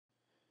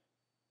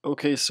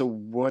Okay, so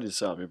what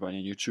is up, everybody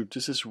on YouTube?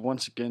 This is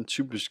once again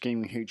Tubus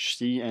Gaming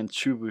HD and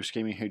Tubus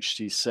Gaming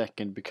HD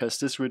second, because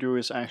this video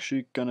is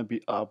actually gonna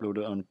be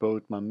uploaded on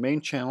both my main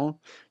channel,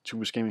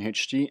 Tubus Gaming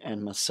HD,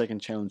 and my second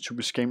channel,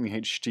 Tubus Gaming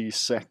HD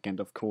second,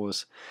 of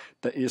course.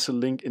 There is a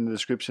link in the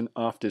description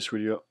of this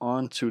video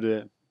onto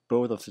the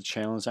both of the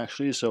channels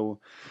actually, so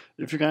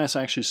if you guys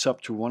actually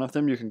sub to one of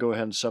them, you can go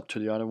ahead and sub to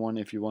the other one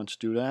if you want to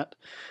do that.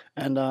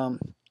 And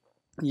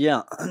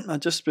yeah,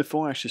 just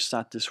before I actually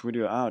start this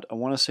video out, I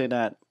want to say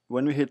that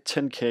when we hit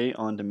 10k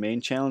on the main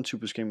channel,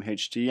 Tubus Gaming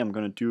HD, I'm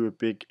going to do a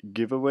big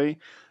giveaway.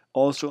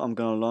 Also, I'm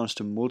going to launch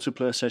the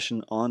multiplayer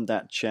session on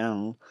that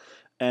channel.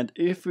 And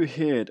if we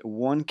hit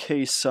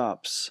 1k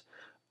subs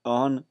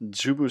on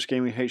Tubus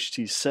Gaming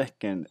HD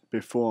second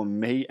before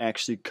May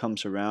actually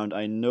comes around,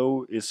 I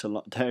know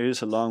there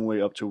is a long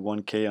way up to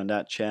 1k on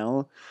that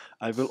channel.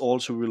 I will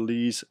also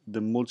release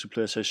the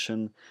multiplayer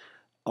session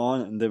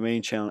on the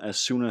main channel as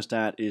soon as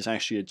that is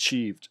actually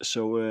achieved.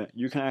 So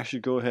you can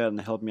actually go ahead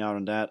and help me out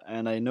on that.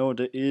 And I know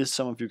there is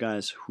some of you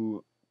guys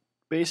who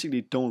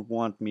basically don't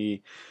want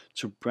me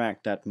to brag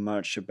that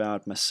much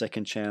about my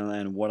second channel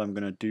and what I'm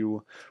gonna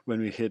do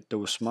when we hit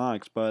those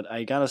marks, but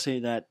I gotta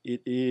say that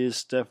it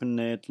is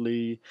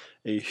definitely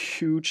a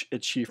huge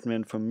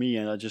achievement for me,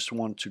 and I just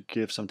want to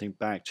give something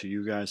back to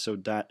you guys. So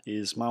that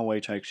is my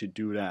way to actually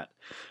do that,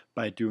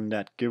 by doing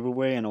that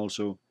giveaway, and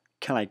also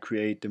can I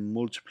create the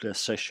multiplayer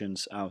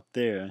sessions out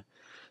there.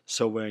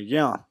 So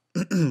yeah,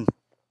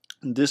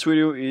 this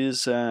video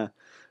is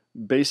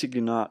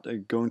basically not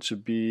going to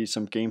be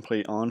some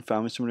gameplay on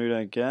Farming Simulator,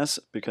 I guess,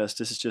 because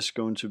this is just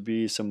going to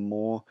be some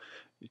more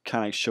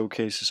kind of like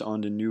showcases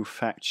on the new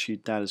fact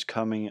sheet that is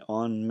coming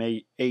on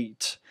May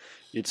 8th.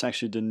 It's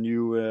actually the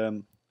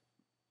new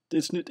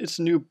it's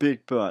new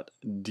Big Bird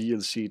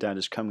DLC that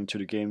is coming to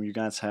the game. You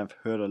guys have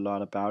heard a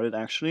lot about it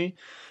actually,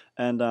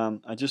 and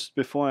I just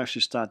before I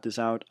actually start this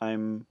out,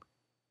 I'm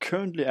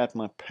currently at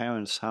my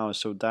parents' house,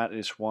 so that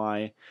is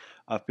why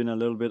I've been a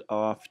little bit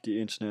off the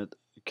internet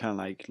kind of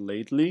like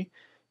lately.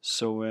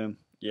 So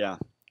yeah,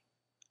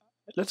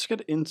 let's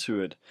get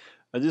into it.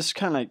 I just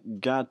kind of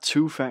like got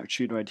two fact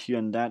sheet right here,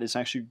 and that is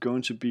actually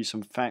going to be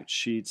some fact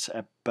sheets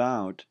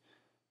about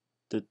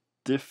the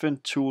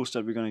different tools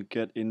that we're gonna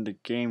get in the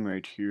game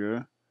right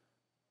here.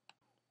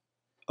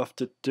 Of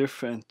the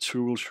different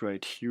tools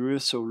right here.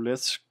 So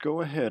let's go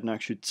ahead and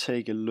actually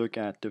take a look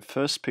at the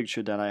first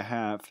picture that I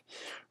have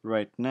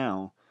right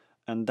now,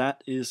 and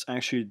that is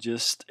actually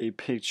just a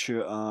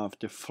picture of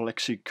the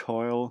flexi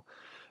coil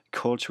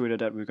cultivator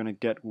that we're gonna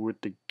get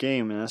with the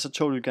game. And as I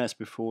told you guys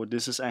before,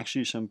 this is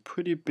actually some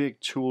pretty big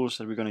tools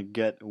that we're gonna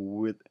get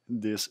with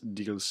this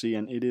DLC,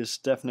 and it is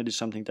definitely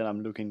something that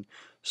I'm looking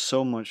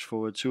so much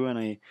forward to, and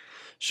I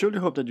surely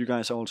hope that you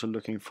guys are also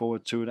looking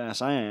forward to it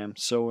as I am.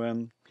 So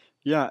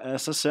yeah,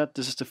 as I said,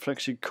 this is the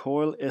Flexi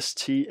Coil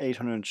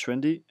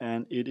ST820,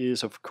 and it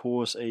is of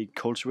course a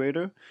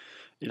cultivator.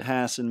 It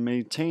has a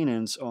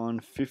maintenance on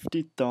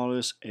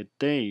 $50 a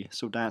day,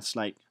 so that's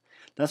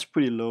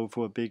pretty low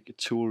for a big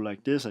tool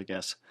like this, I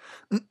guess.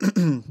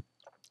 The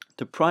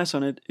price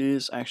on it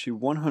is actually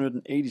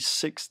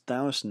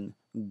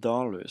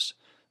 $186,000.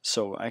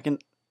 So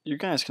you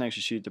guys can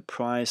actually see the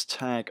price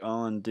tag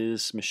on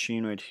this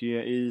machine right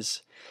here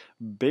is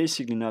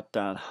basically not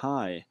that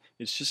high.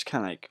 It's just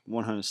kind of like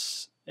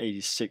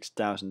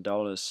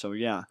 $186,000. So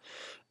yeah,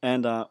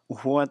 and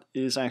what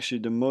is actually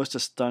the most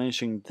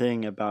astonishing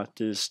thing about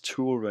this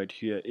tool right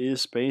here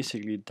is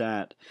basically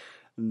that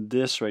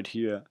this right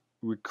here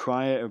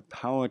require a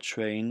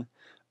powertrain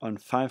on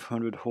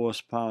 500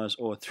 horsepower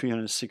or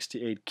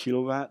 368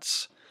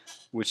 kilowatts,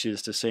 which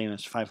is the same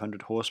as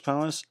 500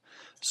 horsepower.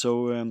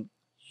 So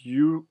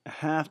you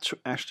have to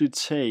actually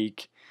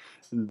take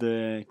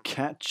the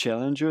Cat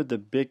Challenger, the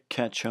big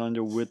Cat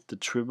Challenger with the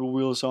triple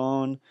wheels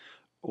on,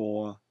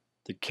 or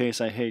the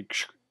Case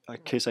IH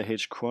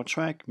Quad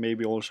Track,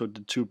 maybe also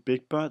the two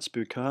big birds,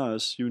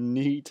 because you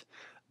need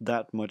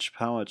that much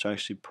power to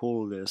actually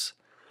pull this.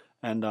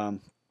 And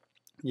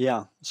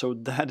yeah, so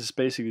that is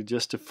basically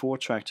just the four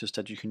tractors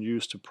that you can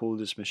use to pull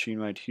this machine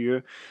right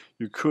here.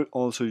 You could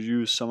also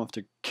use some of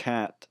the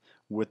cat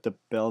with the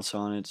belts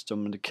on it,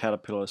 some of the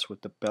caterpillars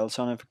with the belts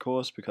on it, of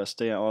course, because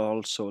they are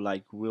also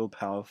like real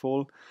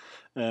powerful.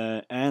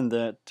 And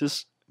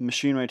this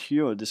machine right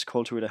here, this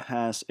cultivator,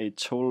 has a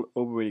total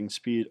operating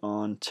speed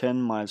on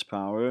 10 miles per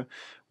hour,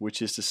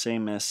 which is the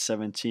same as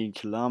 17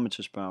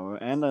 kilometers per hour.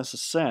 And as I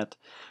said,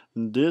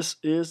 this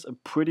is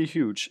pretty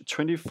huge,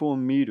 24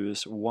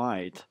 meters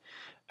wide,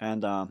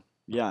 and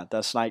yeah,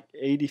 that's like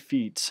 80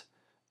 feet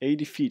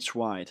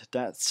wide.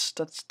 That's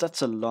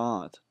a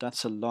lot.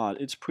 That's a lot.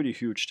 It's pretty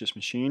huge, this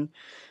machine.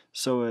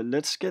 So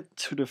let's get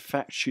to the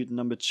fact sheet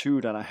number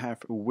 2 that I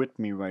have with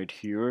me right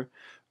here.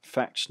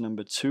 Fact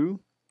number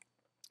 2.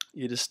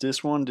 It is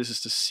this one. This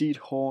is the Seed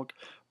Hawk,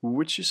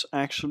 which is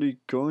actually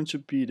going to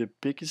be the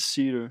biggest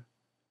seeder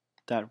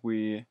that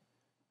we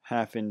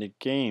have in the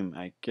game,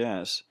 I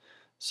guess.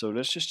 So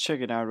let's just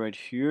check it out right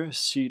here.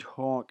 Seed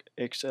Hawk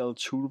XL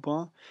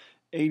toolbar.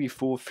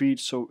 84 feet,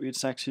 so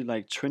it's actually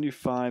like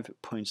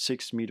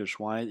 25.6 meters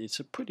wide. It's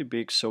a pretty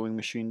big sewing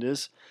machine,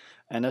 this.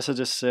 And as I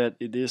just said,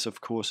 it is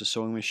of course a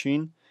sewing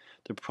machine.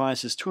 The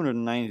price is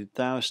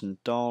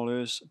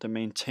 $290,000. The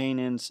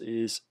maintenance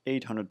is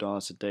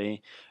 $800 a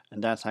day,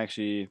 and that's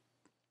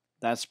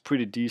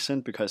pretty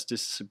decent because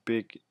this is a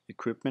big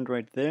equipment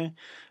right there,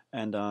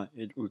 and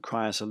it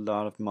requires a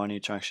lot of money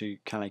to actually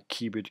kind of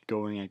keep it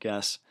going, I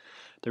guess.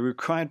 The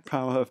required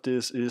power of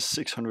this is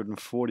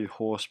 640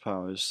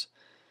 horsepower.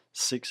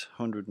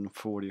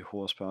 640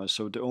 horsepower.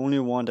 So the only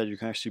one that you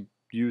can actually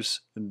use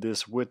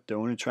this with, the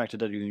only tractor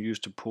that you can use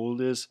to pull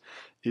this,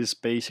 is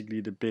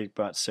basically the Big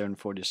Bot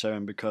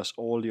 747, because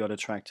all the other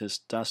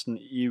tractors doesn't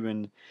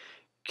even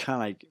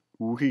kind of like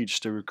reach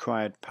the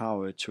required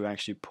power to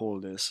actually pull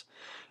this.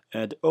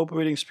 The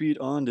operating speed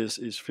on this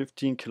is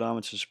 15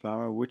 kilometers per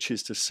hour, which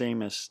is the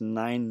same as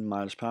 9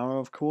 miles per hour,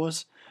 of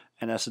course.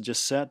 And as I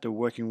just said, the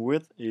working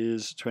width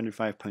is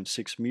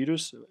 25.6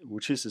 meters,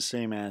 which is the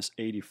same as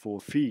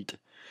 84 feet.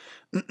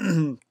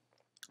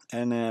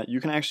 And you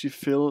can actually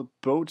fill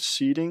both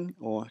seeding,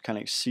 or kind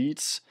of like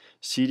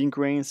seeding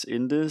grains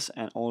in this,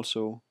 and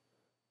also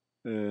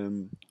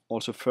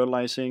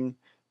fertilizing.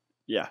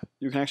 Yeah,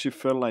 you can actually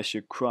fertilize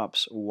your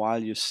crops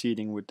while you're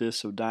seeding with this,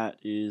 so that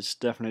is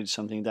definitely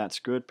something that's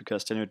good,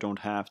 because then you don't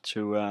have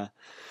to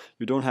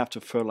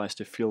fertilize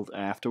the field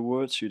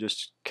afterwards. You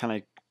just kind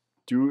of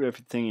do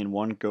everything in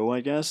one go,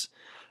 I guess.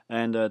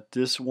 And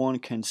this one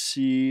can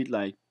seed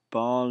like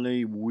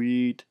barley,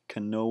 wheat,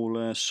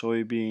 canola,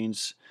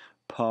 soybeans,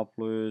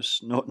 poplars,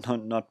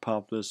 not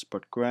poplars,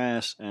 but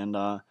grass, and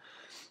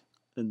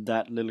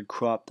that little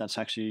crop that's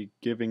actually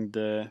giving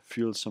the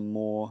field some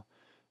more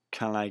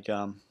kind of like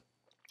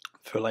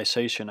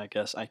fertilization, I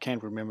guess. I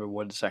can't remember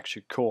what it's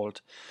actually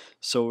called.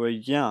 So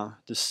yeah,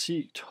 the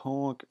Seed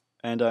Hawk,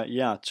 and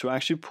yeah, to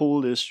actually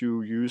pull this,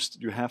 you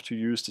have to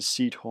use the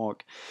Seed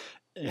Hawk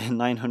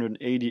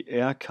 980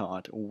 air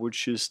card,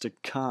 which is the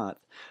card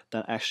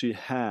that actually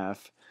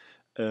have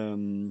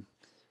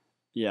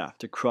yeah,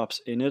 the crops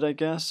in it, I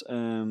guess.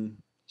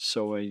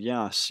 So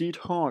yeah, Seed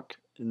Hawk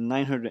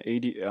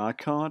 980 air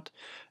card,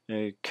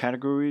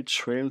 category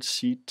trail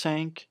seed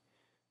tank.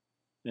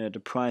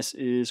 The price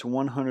is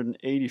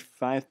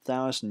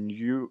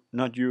 185,000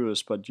 not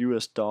euros, but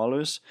US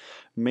dollars.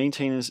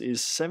 Maintenance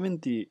is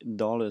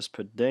 $70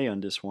 per day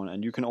on this one,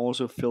 and you can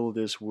also fill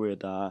this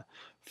with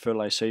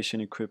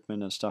fertilization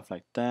equipment and stuff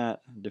like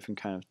that,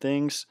 different kind of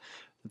things.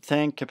 The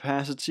tank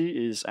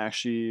capacity is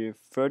actually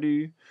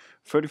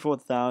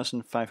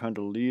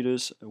 34,500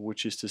 liters,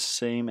 which is the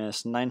same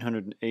as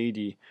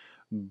 980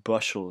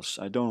 bushels.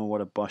 I don't know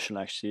what a bushel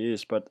actually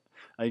is, but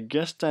I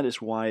guess that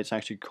is why it's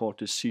actually called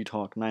the Seed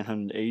Hawk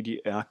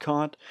 980 air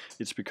card.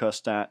 It's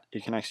because that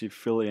it can actually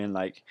fill in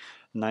like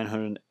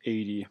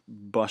 980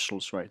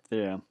 bushels right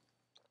there.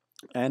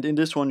 And in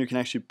this one you can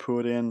actually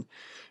put in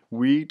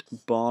wheat,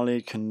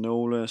 barley,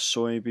 canola,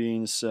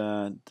 soybeans,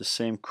 the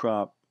same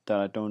crop that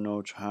I don't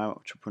know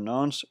how to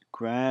pronounce,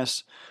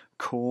 grass,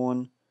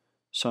 corn,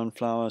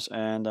 sunflowers,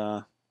 and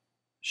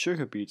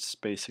sugar beets,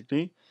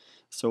 basically.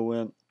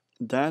 So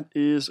that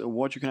is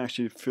what you can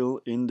actually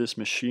fill in this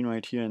machine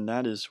right here, and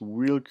that is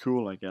real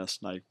cool, I guess,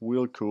 like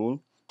real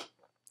cool.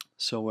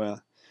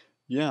 So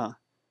yeah,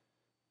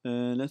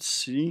 let's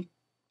see.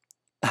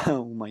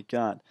 Oh my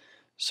god.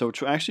 So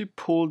to actually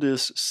pull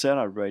this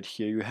setup right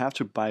here, you have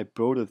to buy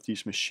both of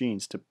these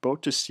machines,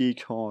 both the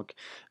Seed Hawk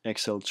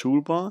XL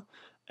toolbar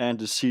and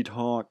the Seed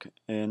Hawk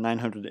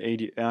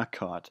 980 air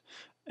card.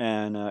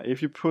 And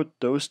if you put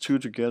those two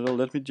together,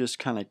 let me just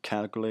kind of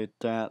calculate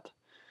that.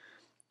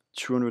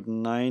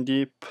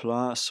 290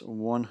 plus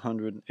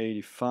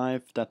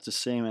 185, that's the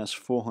same as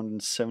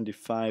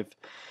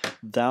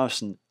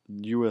 475,000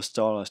 US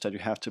dollars that you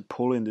have to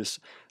pull in this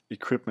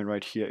equipment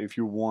right here if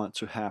you want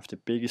to have the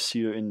biggest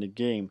seeder in the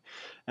game.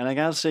 And I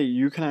gotta say,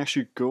 you can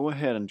actually go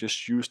ahead and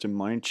just use the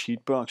money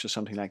cheat box or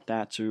something like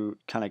that to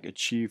kind of like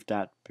achieve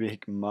that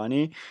big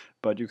money,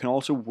 but you can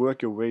also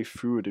work your way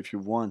through it if you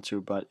want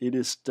to, but it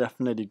is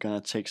definitely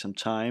gonna take some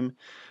time.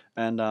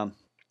 And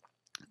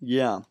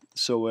yeah,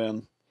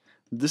 so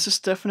this is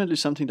definitely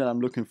something that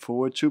I'm looking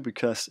forward to,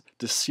 because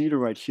the seeder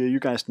right here, you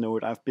guys know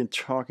it, I've been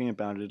talking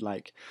about it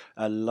like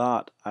a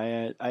lot.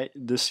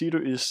 The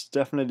seeder is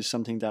definitely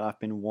something that I've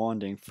been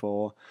wanting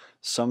for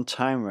some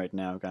time right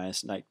now,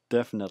 guys, like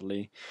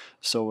definitely.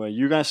 So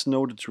you guys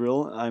know the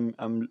drill. I'm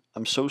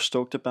so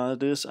stoked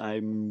about this.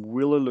 I'm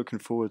really looking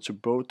forward to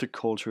both the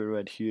culture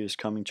right here is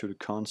coming to the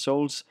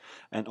consoles,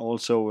 and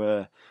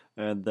also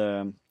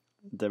the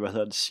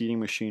seeding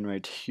machine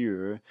right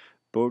here,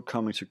 both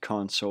coming to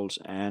consoles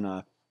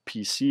and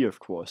PC, of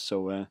course.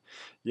 So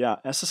yeah,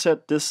 as I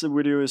said, this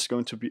video is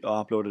going to be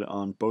uploaded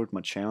on both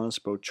my channels,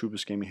 both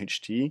Tubus Gaming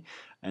HD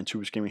and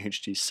Tubus Gaming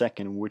HD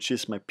Second, which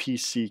is my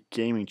PC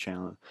gaming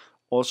channel.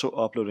 Also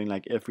uploading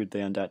like every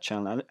day on that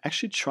channel, and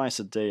actually twice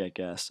a day, I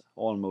guess,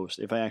 almost,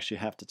 if I actually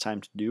have the time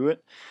to do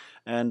it.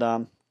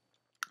 And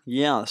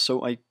yeah,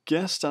 so I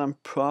guess that I'm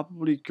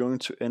probably going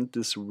to end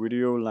this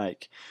video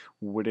like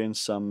within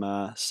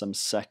some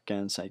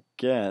seconds, I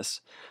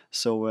guess.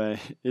 So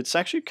it's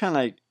actually kind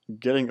of like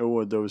getting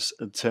over those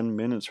 10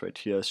 minutes right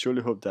here. I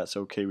surely hope that's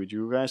okay with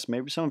you guys.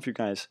 Maybe some of you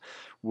guys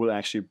will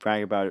actually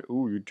brag about it.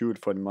 Oh, you do it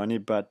for the money,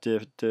 but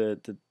the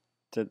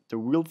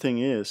real thing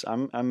is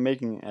I'm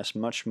making as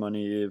much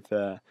money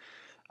if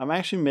I'm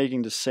actually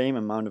making the same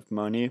amount of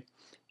money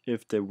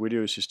if the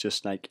videos is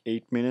just like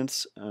 8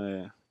 minutes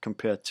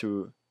compared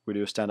to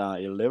videos that are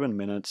 11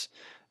 minutes.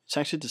 It's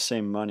actually the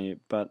same money,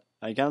 but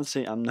I gotta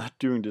say I'm not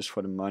doing this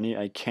for the money.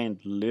 I can't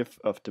live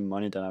off the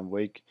money that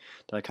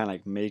I kind of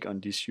like make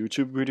on these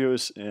YouTube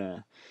videos.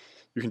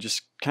 You can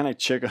just kind of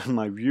check on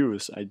my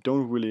views. I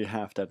don't really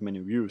have that many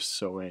views,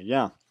 so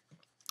yeah.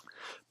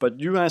 But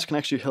you guys can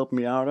actually help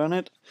me out on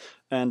it,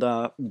 and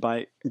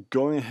by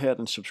going ahead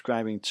and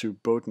subscribing to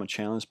both my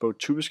channels, both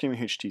Tubus Gaming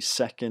HD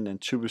Second and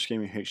Tubus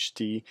Gaming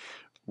HD,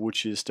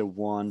 which is the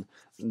one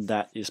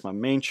that is my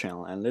main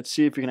channel. And let's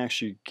see if we can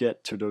actually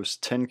get to those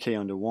 10k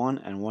on the one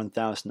and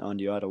 1000 on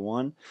the other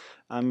one.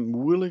 I'm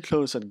really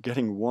close at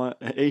getting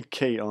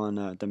 8k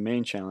on the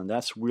main channel, and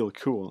that's real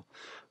cool.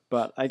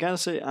 But I gotta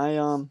say,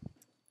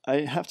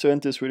 I have to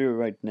end this video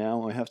right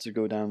now. I have to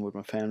go down with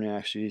my family and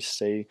actually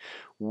stay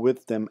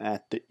with them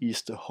at the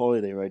Easter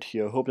holiday right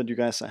here. I hope that you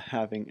guys are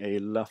having a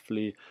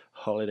lovely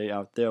holiday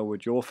out there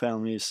with your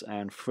families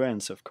and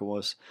friends, of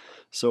course.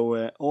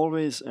 So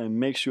always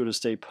make sure to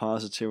stay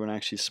positive and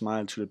actually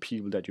smile to the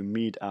people that you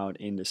meet out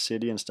in the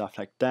city and stuff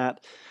like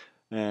that.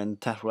 And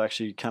that will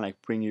actually kind of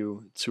like bring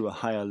you to a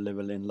higher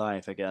level in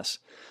life, I guess.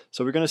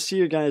 So we're gonna see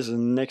you guys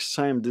next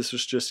time. This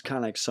was just kind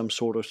of like some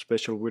sort of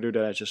special video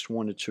that I just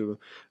wanted to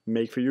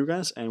make for you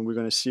guys, and we're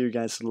gonna see you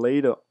guys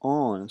later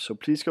on. So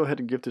please go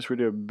ahead and give this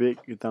video a big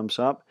thumbs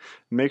up.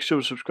 Make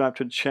sure to subscribe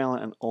to the channel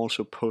and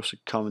also post a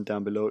comment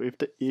down below if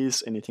there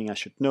is anything I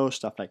should know,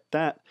 stuff like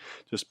that.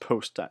 Just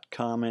post that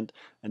comment,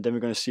 and then we're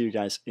gonna see you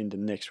guys in the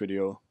next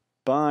video.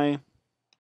 Bye.